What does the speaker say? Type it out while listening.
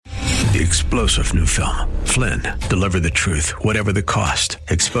The explosive new film, Flynn, deliver the truth, whatever the cost.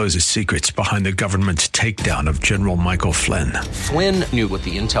 Exposes secrets behind the government's takedown of General Michael Flynn. Flynn knew what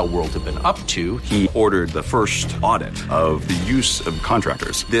the intel world had been up to. He ordered the first audit of the use of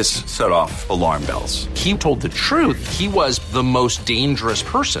contractors. This set off alarm bells. He told the truth. He was the most dangerous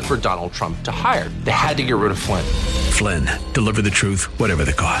person for Donald Trump to hire. They had to get rid of Flynn. Flynn, deliver the truth, whatever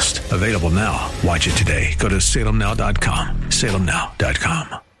the cost. Available now. Watch it today. Go to salemnow.com.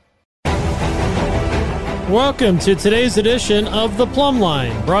 salemnow.com. Welcome to today's edition of The Plumb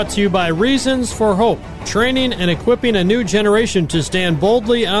Line, brought to you by Reasons for Hope, training and equipping a new generation to stand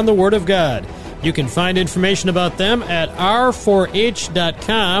boldly on the Word of God. You can find information about them at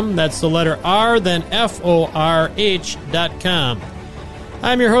r4h.com. That's the letter R, then F-O-R-H.com.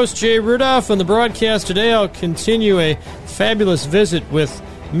 I'm your host, Jay Rudolph. On the broadcast today, I'll continue a fabulous visit with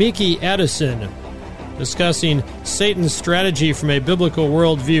Miki Addison, discussing Satan's strategy from a biblical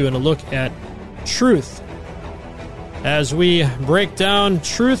worldview and a look at truth, as we break down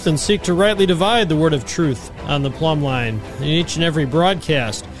truth and seek to rightly divide the word of truth on the Plumb Line in each and every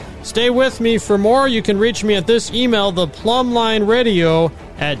broadcast. Stay with me for more. You can reach me at this email,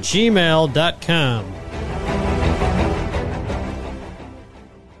 theplumblineradio@gmail.com.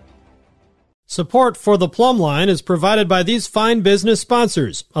 Support for the Plumb Line is provided by these fine business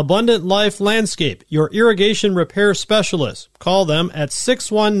sponsors: Abundant Life Landscape, your irrigation repair specialist. Call them at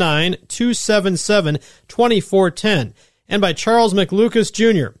 619-277-2410. And by Charles McLucas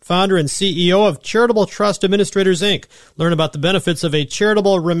Jr., founder and CEO of Charitable Trust Administrators, Inc. Learn about the benefits of a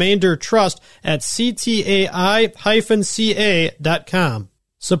charitable remainder trust at ctai-ca.com.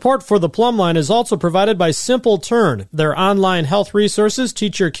 Support for the Plumb Line is also provided by Simple Turn. Their online health resources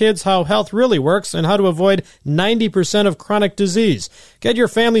teach your kids how health really works and how to avoid 90% of chronic disease. Get your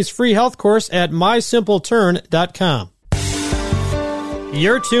family's free health course at mysimpleturn.com.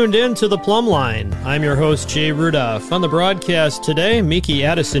 You're tuned in to the Plumb Line. I'm your host, Jay Rudolph. On the broadcast today, Miki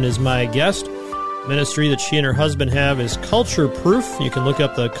Addison is my guest. The ministry that she and her husband have is Culture Proof. You can look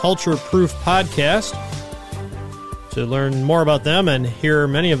up the Culture Proof podcast to learn more about them and hear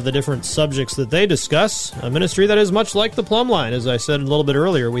many of the different subjects that they discuss. A ministry that is much like the Plumb Line. As I said a little bit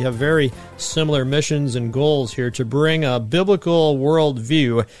earlier, we have very similar missions and goals here to bring a biblical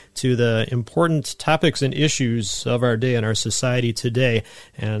worldview to the important topics and issues of our day and our society today.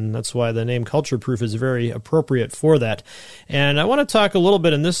 And that's why the name Culture Proof is very appropriate for that. And I want to talk a little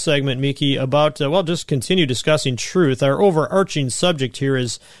bit in this segment, Miki, about, just continue discussing truth. Our overarching subject here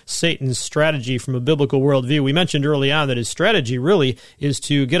is Satan's strategy from a biblical worldview. We mentioned earlier on that his strategy really is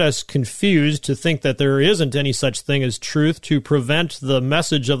to get us confused, to think that there isn't any such thing as truth, to prevent the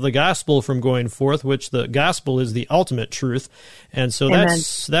message of the gospel from going forth, which the gospel is the ultimate truth. And so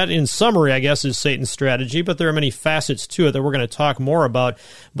that in summary, I guess, is Satan's strategy, but there are many facets to it that we're going to talk more about.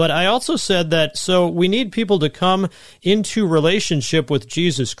 But I also said that, so we need people to come into relationship with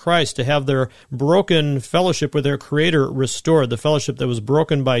Jesus Christ, to have their broken fellowship with their Creator restored, the fellowship that was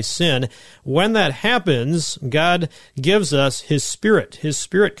broken by sin. When that happens, God gives us His Spirit. His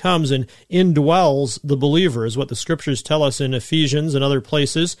Spirit comes and indwells the believer, is what the Scriptures tell us in Ephesians and other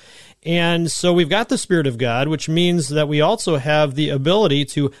places. And so we've got the Spirit of God, which means that we also have the ability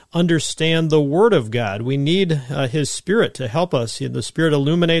to understand the Word of God. We need His Spirit to help us. The Spirit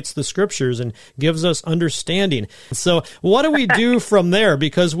illuminates the Scriptures and gives us understanding. So what do we do from there?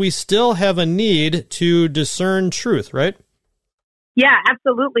 Because we still have a need to discern truth, right? Yeah,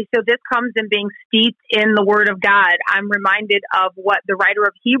 absolutely. So this comes in being steeped in the Word of God. I'm reminded of what the writer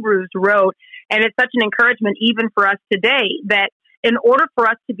of Hebrews wrote, and it's such an encouragement even for us today that in order for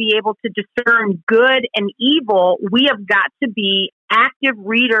us to be able to discern good and evil, we have got to be active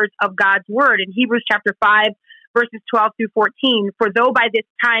readers of God's Word. In Hebrews chapter 5, verses 12 through 14, for though by this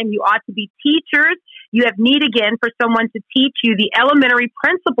time you ought to be teachers, you have need again for someone to teach you the elementary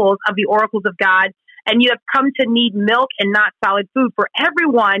principles of the oracles of God, and you have come to need milk and not solid food. For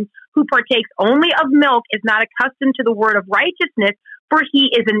everyone who partakes only of milk is not accustomed to the word of righteousness, for he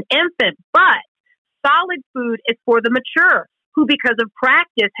is an infant. But solid food is for the mature, who because of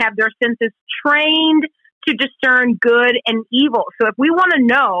practice have their senses trained to discern good and evil. So if we want to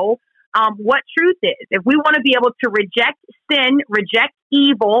know what truth is, if we want to be able to reject sin, reject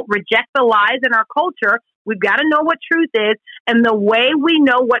evil, reject the lies in our culture, we've got to know what truth is. And the way we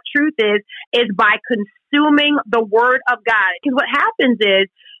know what truth is by consuming the Word of God. Because what happens is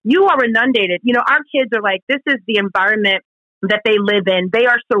you are inundated. You know, our kids are like, this is the environment that they live in. They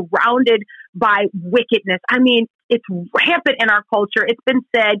are surrounded by wickedness. I mean, it's rampant in our culture. It's been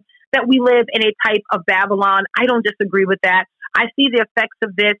said that we live in a type of Babylon. I don't disagree with that. I see the effects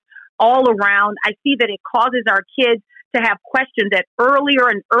of this all around. I see that it causes our kids to have questions at earlier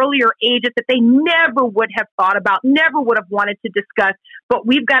and earlier ages that they never would have thought about, never would have wanted to discuss, but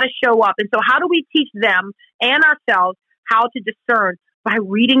we've got to show up. And so how do we teach them and ourselves how to discern? By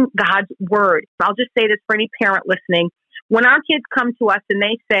reading God's word. I'll just say this for any parent listening. When our kids come to us and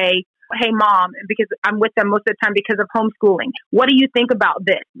they say, hey, Mom, because I'm with them most of the time because of homeschooling, what do you think about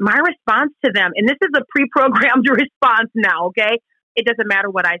this? My response to them, and this is a pre-programmed response now, okay? It doesn't matter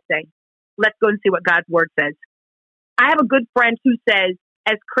what I say. Let's go and see what God's word says. I have a good friend who says,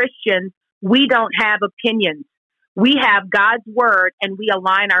 as Christians, we don't have opinions. We have God's word and we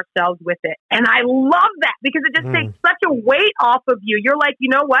align ourselves with it. And I love that because it just takes such a weight off of you. You're like, you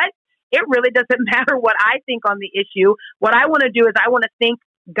know what? It really doesn't matter what I think on the issue. What I want to do is I want to think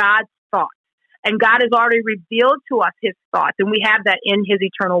God's thoughts. And God has already revealed to us his thoughts, and we have that in his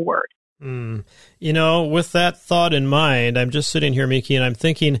eternal word. You know, with that thought in mind, I'm just sitting here, Miki, and I'm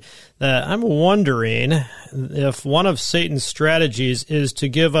thinking that I'm wondering if one of Satan's strategies is to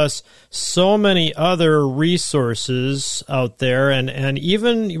give us so many other resources out there and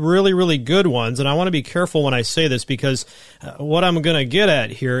even really, really good ones. And I want to be careful when I say this because what I'm going to get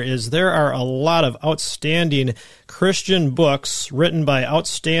at here is there are a lot of outstanding Christian books written by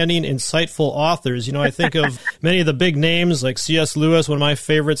outstanding, insightful authors. You know, I think of many of the big names like C.S. Lewis, one of my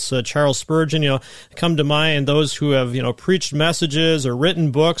favorites, Charles Spurgeon, come to mind, those who have, preached messages or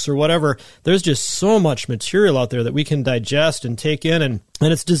written books or whatever. There's just so much material out there that we can digest and take in, and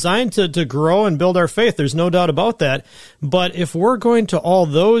it's designed to grow and build our faith. There's no doubt about that. But if we're going to all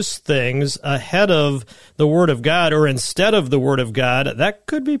those things ahead of the Word of God or instead of the Word of God, that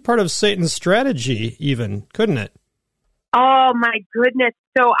could be part of Satan's strategy even, couldn't it? Oh, my goodness.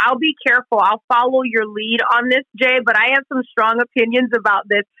 So I'll be careful. I'll follow your lead on this, Jay, but I have some strong opinions about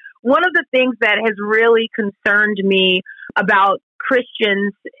this. One of the things that has really concerned me about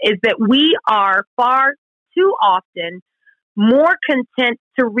Christians is that we are far too often more content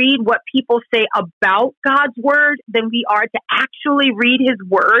to read what people say about God's word than we are to actually read his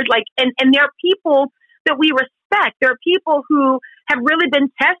word. And there are people that we respect. There are people who have really been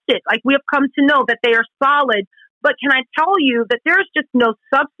tested. Like, we have come to know that they are solid. But can I tell you that there's just no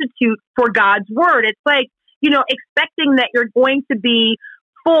substitute for God's word? It's like, expecting that you're going to be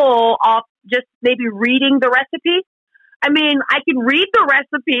full off just maybe reading the recipe. I mean, I can read the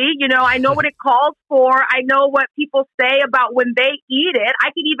recipe, I know what it calls for. I know what people say about when they eat it. I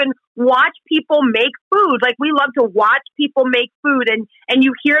can even watch people make food. Like, we love to watch people make food and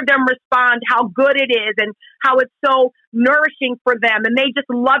you hear them respond how good it is and how it's so nourishing for them. And they just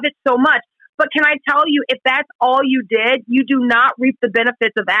love it so much. But can I tell you, if that's all you did, you do not reap the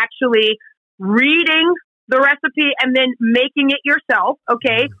benefits of actually reading the recipe and then making it yourself,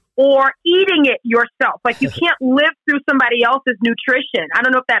 okay? Or eating it yourself. Like, you can't live through somebody else's nutrition. I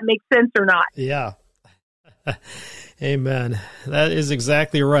don't know if that makes sense or not. Yeah. Amen. That is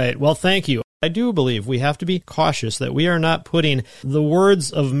exactly right. Well, thank you. I do believe we have to be cautious that we are not putting the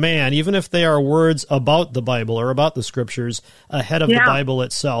words of man, even if they are words about the Bible or about the Scriptures, ahead of the Bible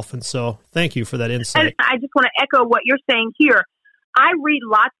itself. And so thank you for that insight. And I just want to echo what you're saying here. I read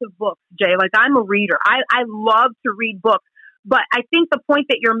lots of books, Jay. Like, I'm a reader. I love to read books. But I think the point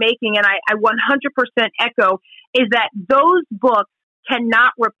that you're making, and I 100% echo, is that those books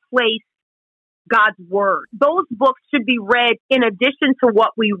cannot replace God's word. Those books should be read in addition to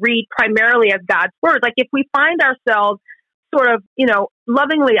what we read primarily as God's word. Like, if we find ourselves sort of,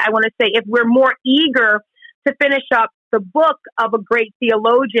 lovingly, I want to say, if we're more eager to finish up the book of a great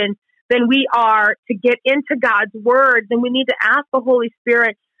theologian than we are to get into God's word, then we need to ask the Holy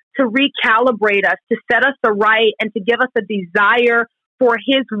Spirit to recalibrate us, to set us aright, and to give us a desire for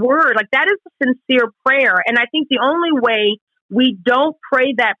his word. Like, that is a sincere prayer. And I think the only way we don't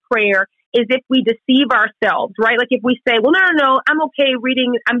pray that prayer is if we deceive ourselves, right? Like, if we say, well, no, I'm okay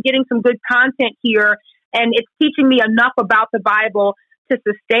reading, I'm getting some good content here, and it's teaching me enough about the Bible to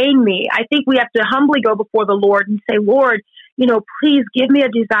sustain me. I think we have to humbly go before the Lord and say, Lord, please give me a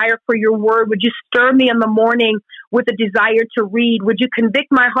desire for your word. Would you stir me in the morning with a desire to read? Would you convict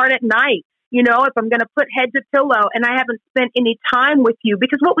my heart at night? If I'm going to put head to pillow and I haven't spent any time with you,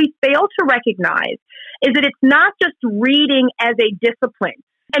 because what we fail to recognize is that it's not just reading as a discipline.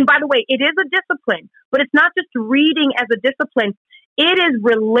 And by the way, it is a discipline, but it's not just reading as a discipline. It is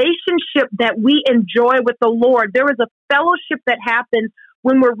relationship that we enjoy with the Lord. There is a fellowship that happens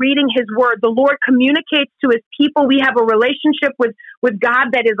when we're reading his word. The Lord communicates to his people. We have a relationship with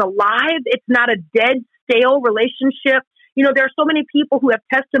God that is alive. It's not a dead, stale relationship. There are so many people who have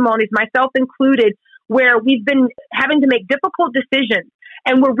testimonies, myself included, where we've been having to make difficult decisions.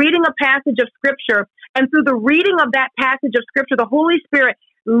 And we're reading a passage of Scripture. And through the reading of that passage of Scripture, the Holy Spirit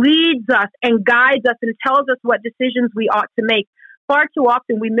leads us and guides us and tells us what decisions we ought to make. Far too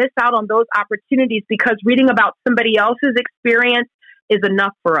often we miss out on those opportunities because reading about somebody else's experience is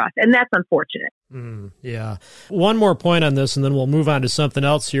enough for us, and that's unfortunate. Yeah. One more point on this, and then we'll move on to something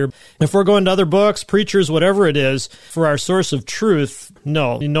else here. If we're going to other books, preachers, whatever it is, for our source of truth,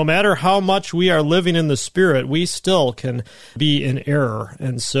 no matter how much we are living in the Spirit, we still can be in error.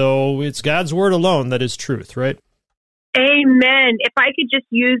 And so it's God's Word alone that is truth, right? Amen. If I could just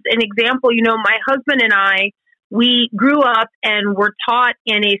use an example, my husband and I, we grew up and were taught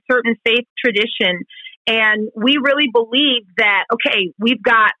in a certain faith tradition. And we really believe that, okay, we've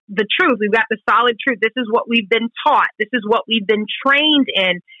got the truth. We've got the solid truth. This is what we've been taught. This is what we've been trained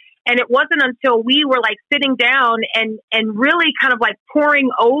in. And it wasn't until we were sitting down and really kind of poring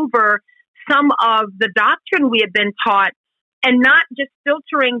over some of the doctrine we had been taught and not just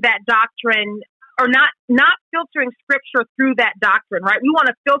filtering that doctrine or not filtering Scripture through that doctrine, right? We want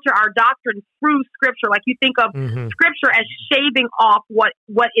to filter our doctrine through Scripture. You think of Scripture as shaving off what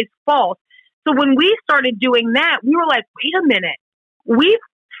is false. So when we started doing that, we were like, wait a minute, we've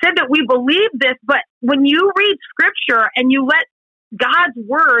said that we believe this, but when you read Scripture and you let God's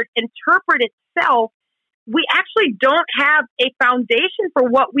Word interpret itself, we actually don't have a foundation for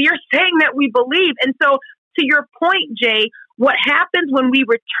what we are saying that we believe. And so to your point, Jay, what happens when we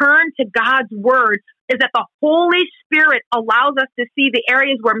return to God's Word is that the Holy Spirit allows us to see the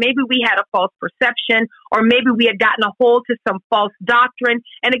areas where maybe we had a false perception or maybe we had gotten a hold to some false doctrine.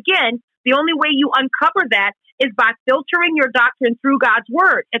 And again, the only way you uncover that is by filtering your doctrine through God's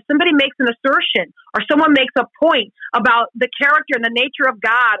Word. If somebody makes an assertion or someone makes a point about the character and the nature of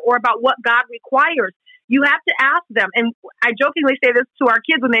God or about what God requires, you have to ask them. And I jokingly say this to our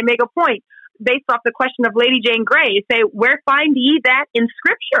kids when they make a point based off the question of Lady Jane Grey. Say, where find ye that in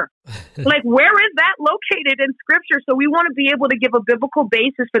Scripture? Where is that located in Scripture? So we want to be able to give a biblical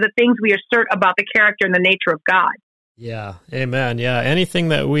basis for the things we assert about the character and the nature of God. Yeah, amen. Yeah, anything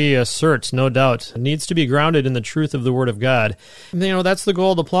that we assert, no doubt, needs to be grounded in the truth of the Word of God. That's the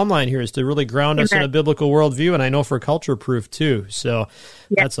goal of the Plumb Line here, is to really ground us in a biblical worldview, and I know for culture proof too. So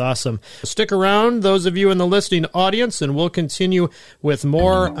that's awesome. Stick around, those of you in the listening audience, and we'll continue with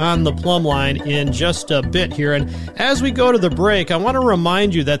more on the Plumb Line in just a bit here. And as we go to the break, I want to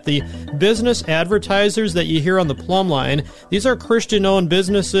remind you that the business advertisers that you hear on the Plumb Line, these are Christian-owned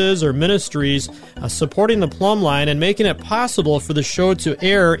businesses or ministries supporting the Plumb Line and making it possible for the show to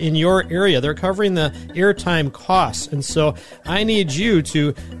air in your area. They're covering the airtime costs. And so I need you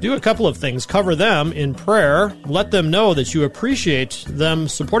to do a couple of things. Cover them in prayer. Let them know that you appreciate them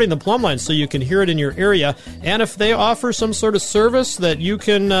supporting the Plumb Line so you can hear it in your area. And if they offer some sort of service that you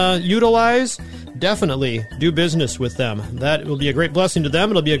can utilize, definitely do business with them. That will be a great blessing to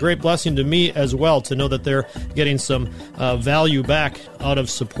them. It'll be a great blessing to me as well to know that they're getting some value back out of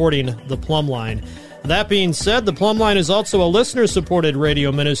supporting the Plumb Line. That being said, the Plumb Line is also a listener-supported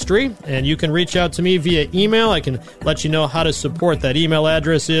radio ministry, and you can reach out to me via email. I can let you know how to support. That email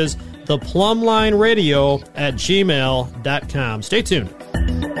address is theplumblineradio@gmail.com. Stay tuned.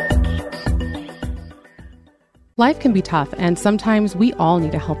 Life can be tough, and sometimes we all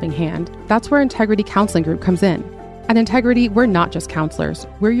need a helping hand. That's where Integrity Counseling Group comes in. At Integrity, we're not just counselors.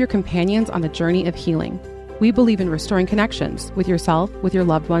 We're your companions on the journey of healing. We believe in restoring connections with yourself, with your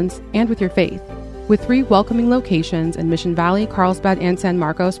loved ones, and with your faith. With 3 welcoming locations in Mission Valley, Carlsbad, and San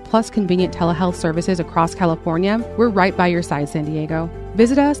Marcos, plus convenient telehealth services across California, we're right by your side, San Diego.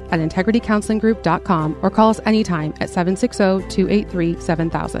 Visit us at integritycounselinggroup.com or call us anytime at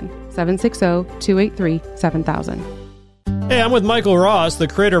 760-283-7000. 760-283-7000. Hey, I'm with Michael Ross, the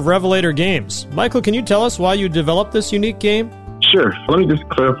creator of Revelator Games. Michael, can you tell us why you developed this unique game? Sure. Let me just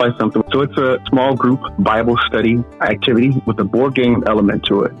clarify something. So it's a small group Bible study activity with a board game element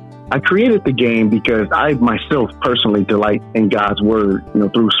to it. I created the game because I myself personally delight in God's Word,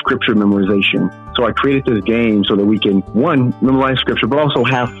 through Scripture memorization. So I created this game so that we can, one, memorize Scripture, but also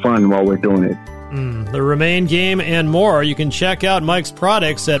have fun while we're doing it. The Remain game and more. You can check out Mike's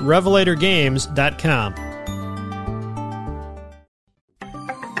products at revelatorgames.com.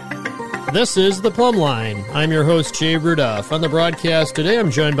 This is the Plumb Line. I'm your host, Jay Rudolph. On the broadcast today,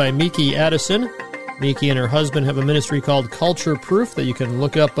 I'm joined by Miki Addison. Miki and her husband have a ministry called Culture Proof that you can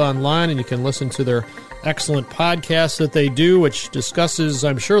look up online, and you can listen to their excellent podcast that they do, which discusses,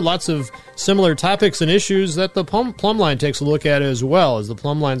 I'm sure, lots of similar topics and issues that the Plumb Line takes a look at as well, as the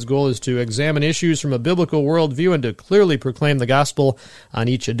Plumb Line's goal is to examine issues from a biblical worldview and to clearly proclaim the gospel on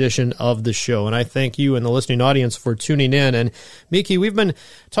each edition of the show. And I thank you and the listening audience for tuning in. And Miki, we've been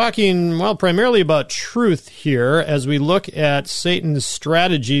talking, well, primarily about truth here as we look at Satan's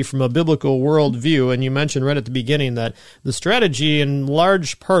strategy from a biblical worldview. And you mentioned right at the beginning that the strategy in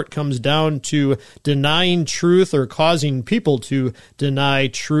large part comes down to denying truth or causing people to deny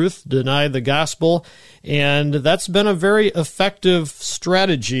truth, deny the gospel. And that's been a very effective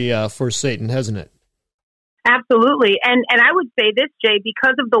strategy for Satan, hasn't it? Absolutely. And I would say this, Jay,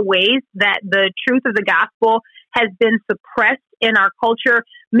 because of the ways that the truth of the gospel has been suppressed in our culture,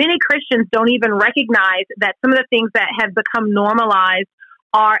 many Christians don't even recognize that some of the things that have become normalized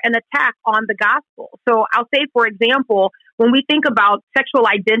are an attack on the gospel. So I'll say, for example, when we think about sexual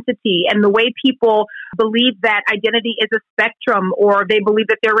identity and the way people believe that identity is a spectrum, or they believe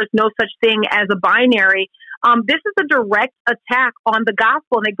that there is no such thing as a binary, this is a direct attack on the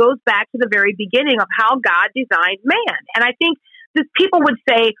gospel. And it goes back to the very beginning of how God designed man. And I think that people would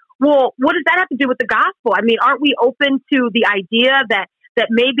say, well, what does that have to do with the gospel? I mean, aren't we open to the idea that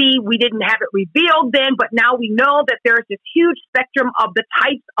maybe we didn't have it revealed then, but now we know that there's this huge spectrum of the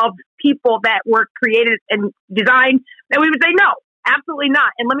types of people that were created and designed? And we would say, no, absolutely not.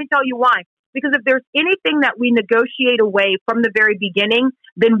 And let me tell you why. Because if there's anything that we negotiate away from the very beginning,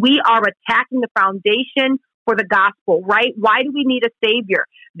 then we are attacking the foundation for the gospel, right? Why do we need a savior?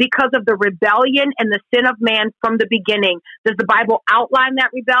 Because of the rebellion and the sin of man from the beginning. Does the Bible outline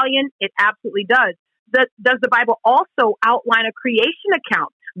that rebellion? It absolutely does. Does the Bible also outline a creation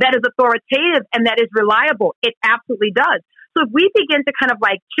account that is authoritative and that is reliable? It absolutely does. So if we begin to kind of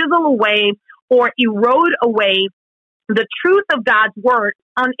like chisel away or erode away the truth of God's word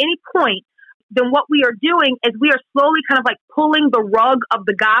on any point, then what we are doing is we are slowly kind of like pulling the rug of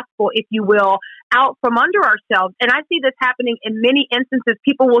the gospel, if you will, out from under ourselves. And I see this happening in many instances.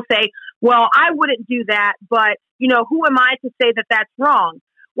 People will say, well, I wouldn't do that, but, who am I to say that that's wrong?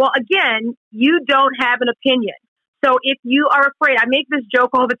 Well, again, you don't have an opinion. So if you are afraid, I make this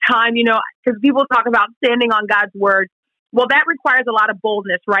joke all the time, because people talk about standing on God's word. Well, that requires a lot of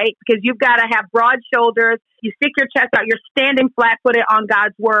boldness, right? Because you've got to have broad shoulders. You stick your chest out. You're standing flat-footed on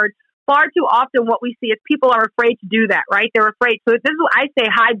God's word. Far too often what we see is people are afraid to do that, right? They're afraid. So this is what I say,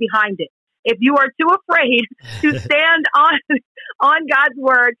 hide behind it. If you are too afraid to stand on God's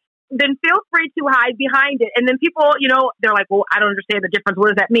word, then feel free to hide behind it. And then people, they're like, well, I don't understand the difference.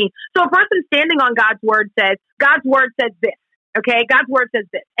 What does that mean? So a person standing on God's word says this, okay? God's word says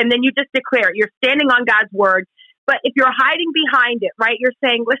this. And then you just declare it. You're standing on God's word. But if you're hiding behind it, right, you're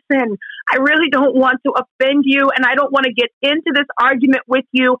saying, listen, I really don't want to offend you and I don't want to get into this argument with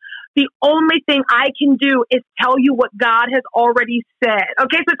you. The only thing I can do is tell you what God has already said.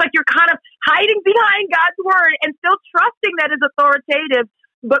 Okay, so it's like you're kind of hiding behind God's word and still trusting that it's authoritative.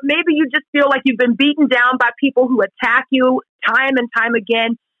 But maybe you just feel like you've been beaten down by people who attack you time and time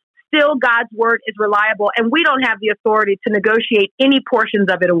again. Still, God's word is reliable, and we don't have the authority to negotiate any portions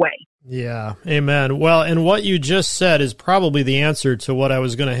of it away. Yeah, amen. Well, and what you just said is probably the answer to what I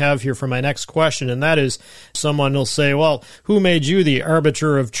was going to have here for my next question, and that is someone will say, well, who made you the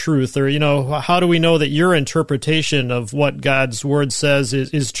arbiter of truth? Or, how do we know that your interpretation of what God's word says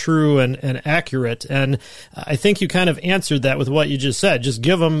is true and accurate? And I think you kind of answered that with what you just said. Just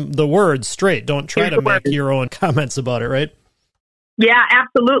give them the word straight. Don't try to make your own comments about it, right? Yeah,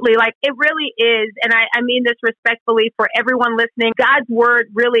 absolutely. Like it really is. And I mean this respectfully for everyone listening. God's word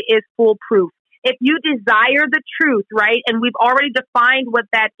really is foolproof. If you desire the truth, right? And we've already defined what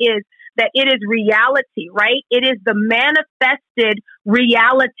that is it is reality, right? It is the manifested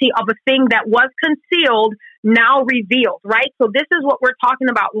reality of a thing that was concealed, now revealed, right? So this is what we're talking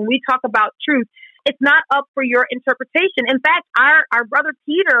about when we talk about truth. It's not up for your interpretation. In fact, our brother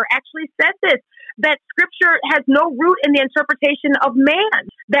Peter actually said this, that scripture has no root in the interpretation of man,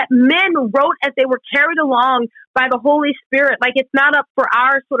 that men wrote as they were carried along by the Holy Spirit. Like it's not up for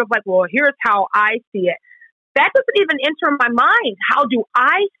our sort of like, well, here's how I see it. That doesn't even enter my mind. How do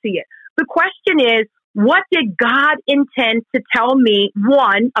I see it? The question is, what did God intend to tell me?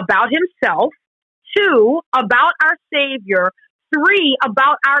 1, about himself. 2, about our Savior. 3,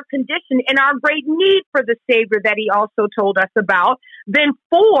 about our condition and our great need for the Savior that he also told us about. Then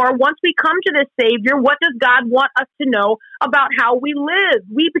 4, once we come to the Savior, what does God want us to know about how we live?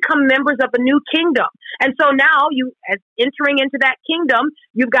 We become members of a new kingdom. And so now you, as entering into that kingdom,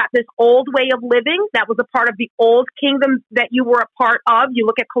 you've got this old way of living that was a part of the old kingdom that you were a part of. You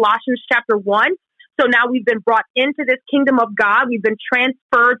look at Colossians chapter 1. So now we've been brought into this kingdom of God. We've been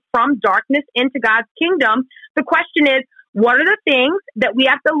transferred from darkness into God's kingdom. The question is, what are the things that we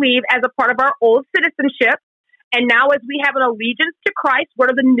have to leave as a part of our old citizenship? And now as we have an allegiance to Christ, what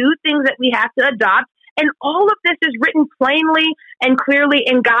are the new things that we have to adopt? And all of this is written plainly and clearly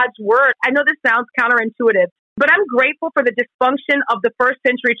in God's word. I know this sounds counterintuitive, but I'm grateful for the dysfunction of the first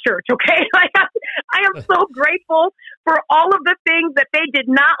century church, okay? I am so grateful for all of the things that they did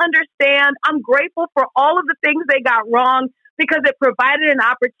not understand. I'm grateful for all of the things they got wrong, because it provided an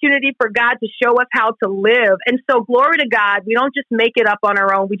opportunity for God to show us how to live. And so glory to God, we don't just make it up on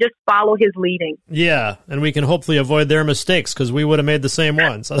our own. We just follow his leading. Yeah, and we can hopefully avoid their mistakes, because we would have made the same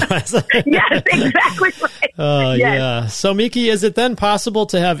ones. Yes, exactly right. Yes. Yeah. So, Miki, is it then possible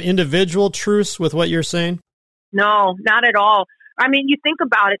to have individual truths with what you're saying? No, not at all. I mean, you think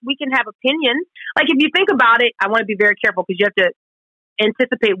about it, we can have opinions. Like, if you think about it, I want to be very careful, because you have to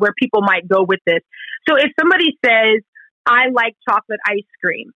anticipate where people might go with this. So if somebody says, I like chocolate ice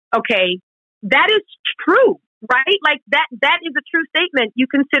cream, okay, that is true, right? Like that is a true statement. You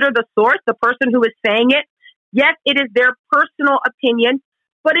consider the source, the person who is saying it. Yes, it is their personal opinion,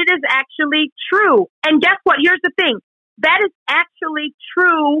 but it is actually true. And guess what? Here's the thing. That is actually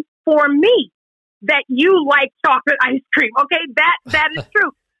true for me, that you like chocolate ice cream. Okay, that is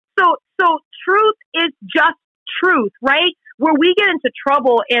true. So truth is just truth, right? Where we get into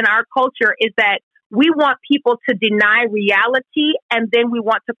trouble in our culture is that we want people to deny reality, and then we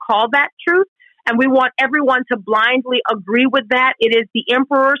want to call that truth, and we want everyone to blindly agree with that. It is the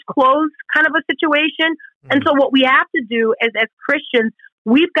emperor's clothes kind of a situation. And so what we have to do as Christians,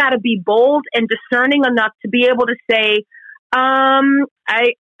 we've got to be bold and discerning enough to be able to say,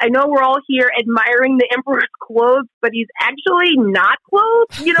 I know we're all here admiring the emperor's clothes, but he's actually not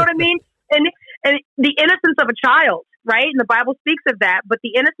clothed. You know what I mean? And the innocence of a child, right? And the Bible speaks of that, but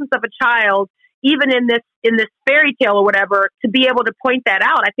the innocence of a child, even in this fairy tale or whatever, to be able to point that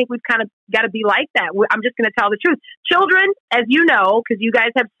out, I think we've kind of got to be like that. I'm just going to tell the truth. Children, as you know, because you guys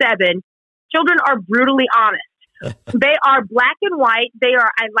have 7, children are brutally honest. They are black and white. They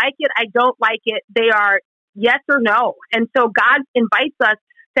are, I like it, I don't like it. They are yes or no. And so God invites us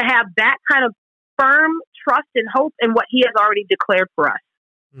to have that kind of firm trust and hope in what he has already declared for us.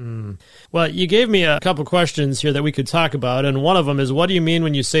 Well, you gave me a couple questions here that we could talk about, and one of them is, what do you mean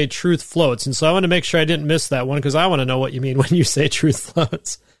when you say truth floats? And so I want to make sure I didn't miss that one, because I want to know what you mean when you say truth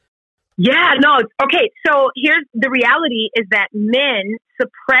floats. Yeah, no, okay, so here's the reality is that men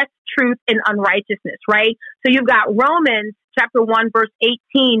suppress truth and unrighteousness, right? So you've got Romans chapter 1, verse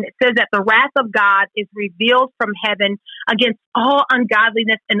 18. It says that the wrath of God is revealed from heaven against all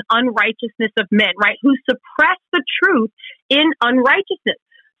ungodliness and unrighteousness of men, right? Who suppress the truth in unrighteousness.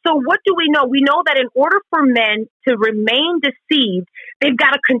 So what do we know? We know that in order for men to remain deceived, they've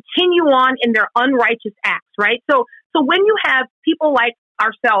got to continue on in their unrighteous acts, right? So when you have people like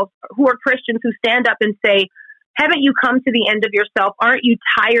ourselves who are Christians who stand up and say, haven't you come to the end of yourself? Aren't you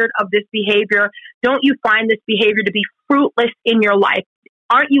tired of this behavior? Don't you find this behavior to be fruitless in your life?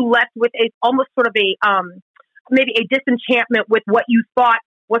 Aren't you left with almost sort of maybe a disenchantment with what you thought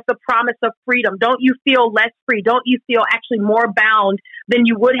was the promise of freedom? Don't you feel less free? Don't you feel actually more bound than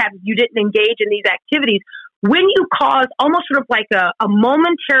you would have if you didn't engage in these activities? When you cause almost sort of like a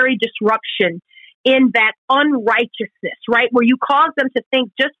momentary disruption in that unrighteousness, right? Where you cause them to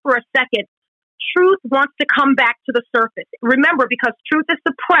think just for a second, truth wants to come back to the surface. Remember, because truth is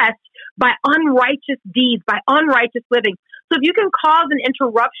suppressed by unrighteous deeds, by unrighteous living. So if you can cause an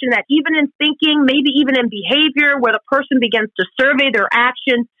interruption that even in thinking, maybe even in behavior, where the person begins to survey their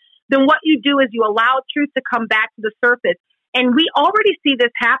actions, then what you do is you allow truth to come back to the surface. And we already see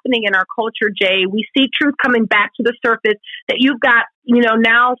this happening in our culture, Jay. We see truth coming back to the surface, that you've got,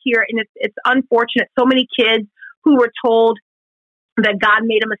 now here, and it's unfortunate, so many kids who were told that God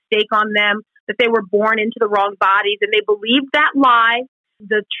made a mistake on them, that they were born into the wrong bodies, and they believed that lie.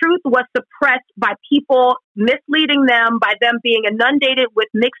 The truth was suppressed by people misleading them, by them being inundated with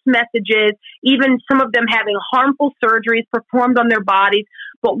mixed messages, even some of them having harmful surgeries performed on their bodies.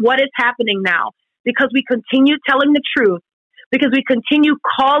 But what is happening now? Because we continue telling the truth, because we continue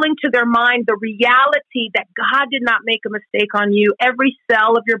calling to their mind the reality that God did not make a mistake on you. Every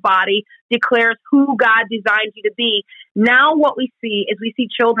cell of your body declares who God designed you to be. Now what we see is we see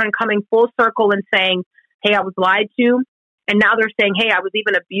children coming full circle and saying, hey, I was lied to. And now they're saying, hey, I was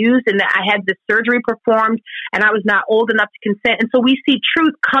even abused and that I had this surgery performed and I was not old enough to consent. And so we see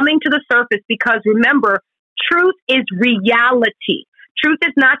truth coming to the surface because, remember, truth is reality. Truth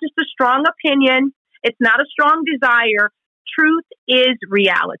is not just a strong opinion. It's not a strong desire. Truth is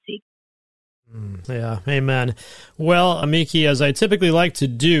reality. Yeah, amen. Well, Miki, as I typically like to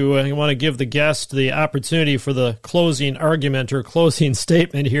do, I want to give the guest the opportunity for the closing argument or closing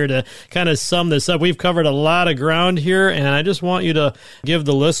statement here to kind of sum this up. We've covered a lot of ground here, and I just want you to give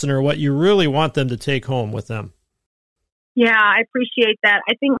the listener what you really want them to take home with them. Yeah, I appreciate that.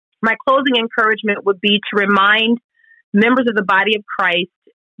 I think my closing encouragement would be to remind members of the body of Christ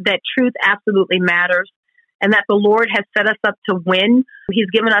that truth absolutely matters, and that the Lord has set us up to win. He's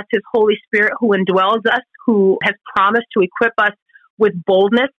given us His Holy Spirit who indwells us, who has promised to equip us with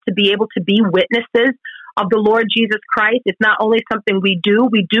boldness to be able to be witnesses of the Lord Jesus Christ. It's not only something we do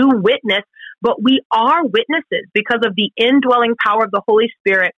witness, but we are witnesses because of the indwelling power of the Holy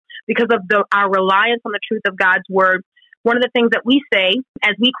Spirit, because of our reliance on the truth of God's Word. One of the things that we say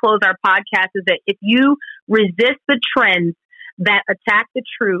as we close our podcast is that if you resist the trends that attack the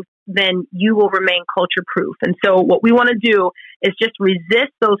truth, then you will remain culture proof. And so what we want to do is just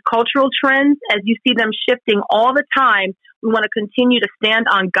resist those cultural trends as you see them shifting all the time. We want to continue to stand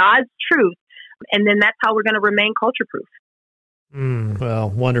on God's truth, and then that's how we're going to remain culture proof. Well,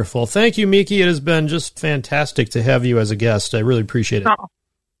 wonderful. Thank you, Miki. It has been just fantastic to have you as a guest. I really appreciate it. Oh.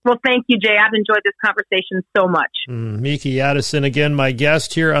 Well, thank you, Jay. I've enjoyed this conversation so much. Miki Addison, again, my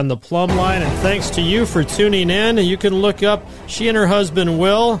guest here on the Plumb Line, and thanks to you for tuning in. You can look up she and her husband,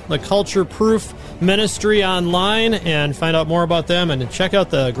 Will, the Culture Proof Ministry online, and find out more about them, and check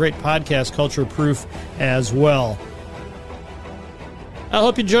out the great podcast, Culture Proof, as well. I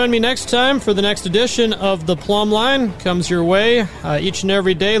hope you join me next time for the next edition of The Plumb Line. Comes your way each and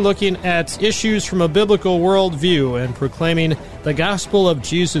every day, looking at issues from a biblical worldview and proclaiming the gospel of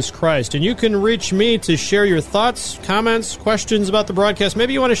Jesus Christ. And you can reach me to share your thoughts, comments, questions about the broadcast.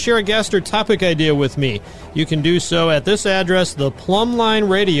 Maybe you want to share a guest or topic idea with me. You can do so at this address,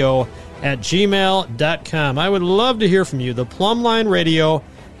 theplumblineradio@gmail.com. I would love to hear from you,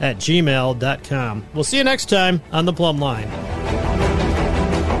 theplumblineradio@gmail.com. We'll see you next time on The Plumb Line.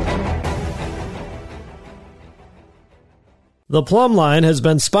 The Plumb Line has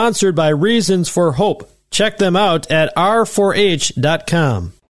been sponsored by Reasons for Hope. Check them out at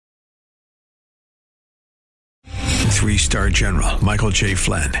r4h.com. 3-star General Michael J.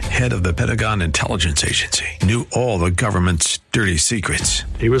 Flynn, head of the Pentagon Intelligence Agency, knew all the government's dirty secrets.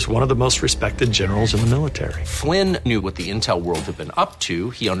 He was one of the most respected generals in the military. Flynn knew what the intel world had been up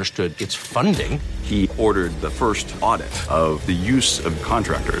to. He understood its funding. He ordered the first audit of the use of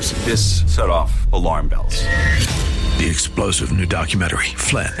contractors. This set off alarm bells. The explosive new documentary,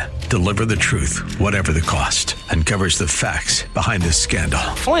 Flynn, Deliver the Truth, Whatever the Cost, uncovers the facts behind this scandal.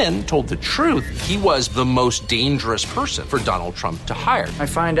 Flynn told the truth. He was the most dangerous person for Donald Trump to hire. I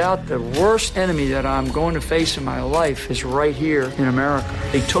find out the worst enemy that I'm going to face in my life is right here in America.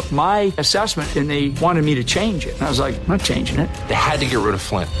 They took my assessment and they wanted me to change it. And I was like, I'm not changing it. They had to get rid of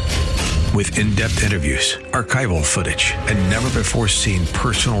Flynn. With in-depth interviews, archival footage, and never-before-seen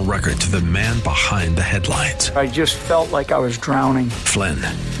personal records of the man behind the headlines. I just felt like I was drowning. Flynn,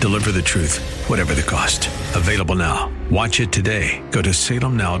 Deliver the Truth, Whatever the Cost. Available now. Watch it today. Go to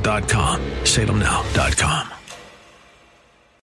salemnow.com. salemnow.com.